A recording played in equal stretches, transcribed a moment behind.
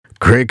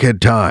Cricket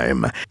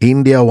time.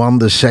 India won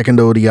the second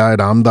ODI at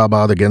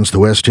Ahmedabad against the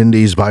West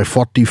Indies by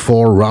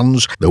 44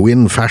 runs. The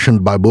win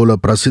fashioned by bowler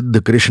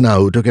Prasidh Krishna,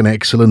 who took an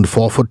excellent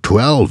 4 for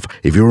 12.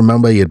 If you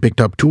remember, he had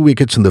picked up 2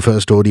 wickets in the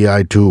first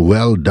ODI too.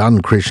 Well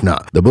done,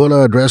 Krishna. The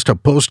bowler addressed a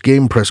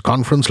post-game press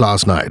conference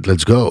last night.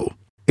 Let's go.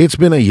 It's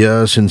been a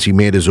year since he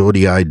made his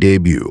ODI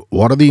debut.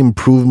 What are the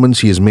improvements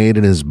he has made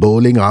in his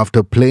bowling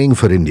after playing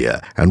for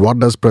India? And what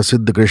does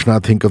Prasidh Krishna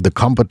think of the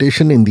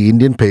competition in the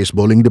Indian pace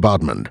bowling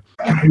department?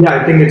 Yeah,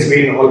 I think it's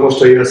been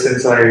almost a year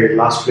since I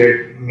last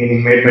played,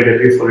 meaning made my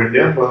debut for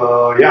India.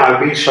 I've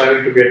been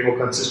striving to get more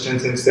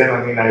consistent since then.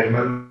 I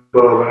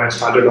remember when I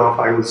started off,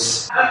 I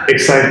was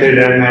excited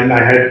and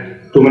I had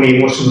too many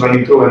emotions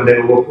running through, and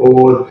then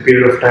over the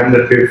period of time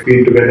that we've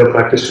been together,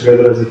 practiced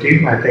together as a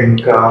team, I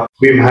think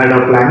we've had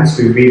our plans.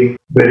 We've been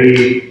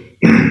very,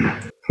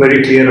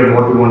 very clear on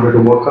what we wanted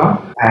to work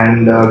on,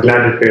 and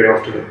glad it paid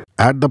off today.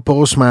 At the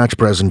post-match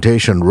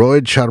presentation,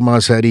 Rohit Sharma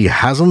said he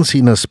hasn't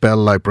seen a spell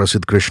like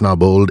Prasidh Krishna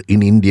bowled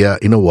in India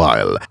in a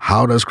while.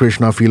 How does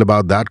Krishna feel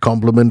about that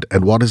compliment,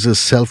 and what is his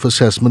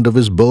self-assessment of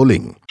his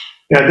bowling?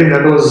 Yeah, I think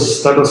that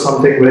was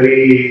something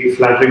very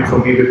flattering for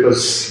me,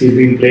 because he's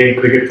been playing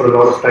cricket for a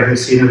lot of time.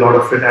 He's seen a lot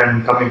of it,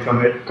 and coming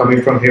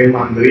from him,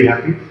 I'm very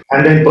happy.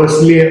 And then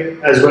personally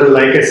as well,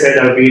 like I said,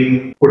 I've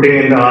been putting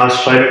in the hours,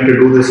 striving to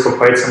do this for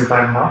quite some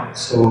time now.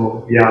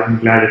 So yeah, I'm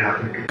glad it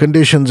happened.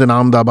 Conditions in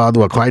Ahmedabad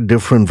were quite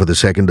different for the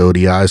second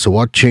ODI. So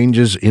what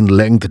changes in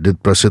length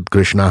did Prasidh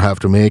Krishna have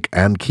to make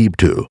and keep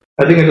to?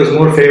 I think it was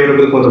more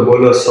favourable for the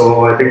bowlers.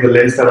 So I think the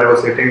lengths that I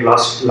was hitting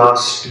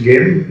last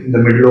game, in the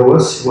middle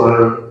overs,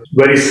 were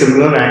very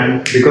similar,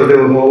 and because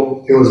there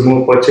was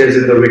more purchase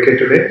in the wicket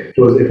today,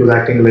 it was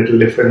acting a little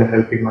different and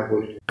helping my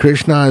bowling.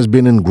 Krishna has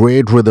been in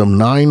great rhythm.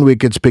 9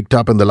 wickets picked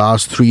up in the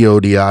last 3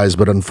 ODIs,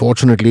 but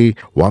unfortunately,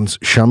 once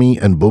Shami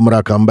and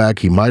Bumrah come back,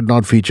 he might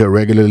not feature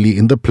regularly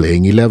in the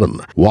playing 11.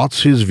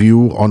 What's his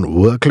view on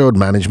workload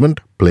management,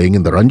 playing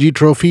in the Ranji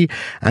Trophy,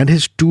 and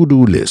his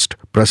to-do list?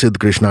 Prasidh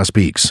Krishna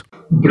speaks.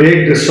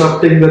 Break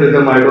disrupting the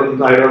rhythm, I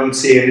don't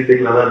see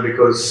anything like that,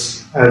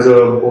 because as a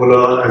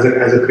bowler, as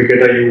a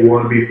cricketer, you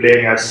won't be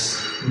playing as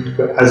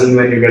and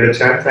when you get a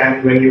chance,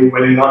 and when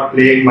you're not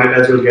playing, might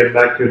as well get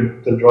back to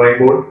the drawing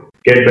board,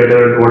 get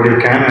better at what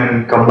you can,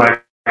 and come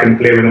back and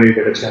play whenever you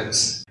get a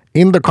chance.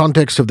 In the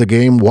context of the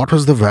game, what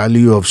was the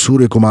value of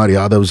Surya Kumar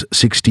Yadav's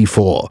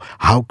 64?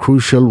 How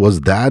crucial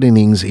was that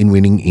innings in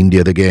winning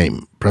India the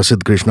game?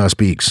 Prasidh Krishna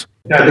speaks.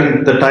 I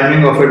think the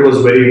timing of it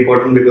was very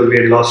important, because we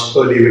had lost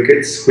early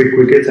wickets, quick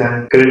wickets,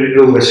 and credit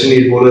to West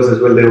Indies bowlers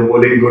as well. They were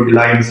bowling good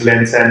lines,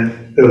 lengths,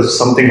 and there was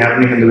something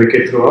happening in the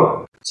wicket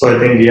throughout. So I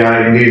think,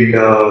 indeed,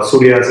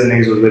 Surya's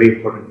innings was very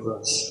important for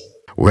us.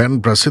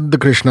 When Prasidh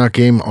Krishna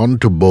came on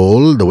to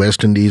bowl, the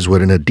West Indies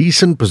were in a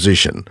decent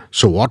position.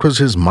 So what was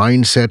his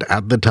mindset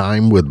at the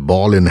time with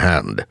ball in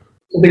hand?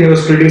 I think it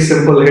was pretty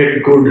simple.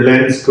 Hit good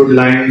lengths, good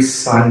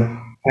lines,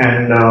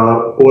 and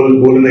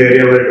bowl in the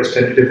area where it was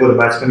tentative for the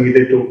batsman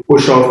either to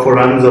push off for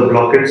runs or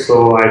block it.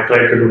 So I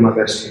tried to do my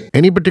best.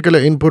 Any particular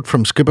input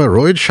from skipper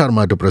Rohit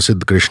Sharma to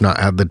Prasidh Krishna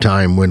at the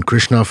time when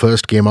Krishna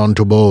first came on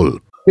to bowl?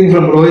 I think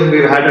from Rohit,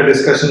 we've had our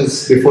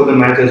discussions before the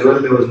match as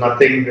well. There was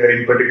nothing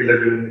in particular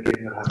during the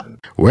game that happened.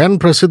 When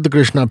Prasidh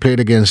Krishna played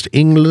against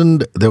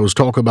England, there was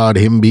talk about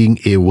him being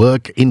a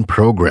work in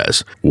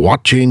progress.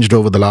 What changed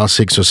over the last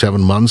 6 or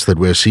 7 months that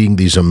we're seeing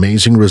these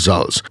amazing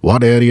results?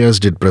 What areas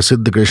did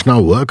Prasidh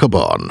Krishna work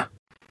upon?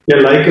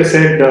 Yeah, like I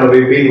said,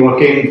 we've been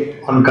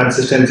working on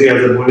consistency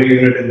as a bowling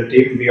unit in the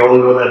team. We all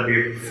know that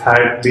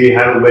we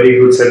have a very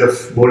good set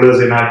of bowlers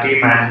in our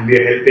team, and we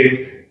are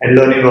helping and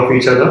learning off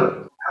each other.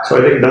 So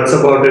I think that's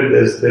about it.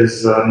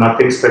 There's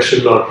nothing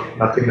special or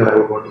nothing that I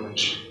would want to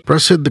mention.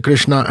 Prasidh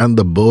Krishna and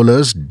the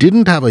bowlers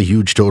didn't have a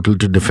huge total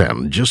to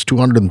defend, just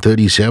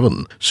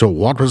 237. So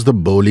what was the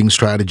bowling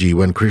strategy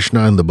when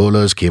Krishna and the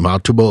bowlers came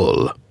out to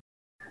bowl?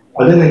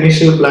 I think the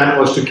initial plan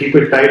was to keep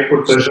it tight,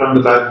 put pressure on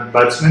the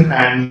batsman,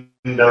 and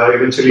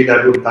eventually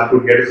that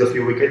would get us a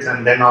few wickets,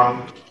 and then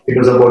on it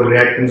was about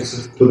reacting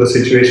to the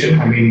situation.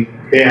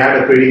 They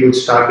had a pretty good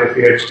start, if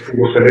we had to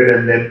go credit,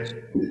 and then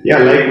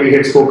like we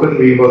had spoken,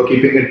 we were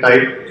keeping it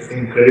tight. I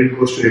think credit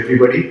goes to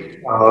everybody.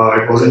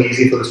 It wasn't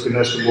easy for the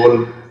spinners to bowl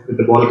with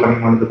the ball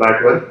coming onto the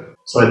bat well.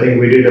 So I think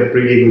we did a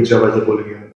pretty good job as a bowling unit.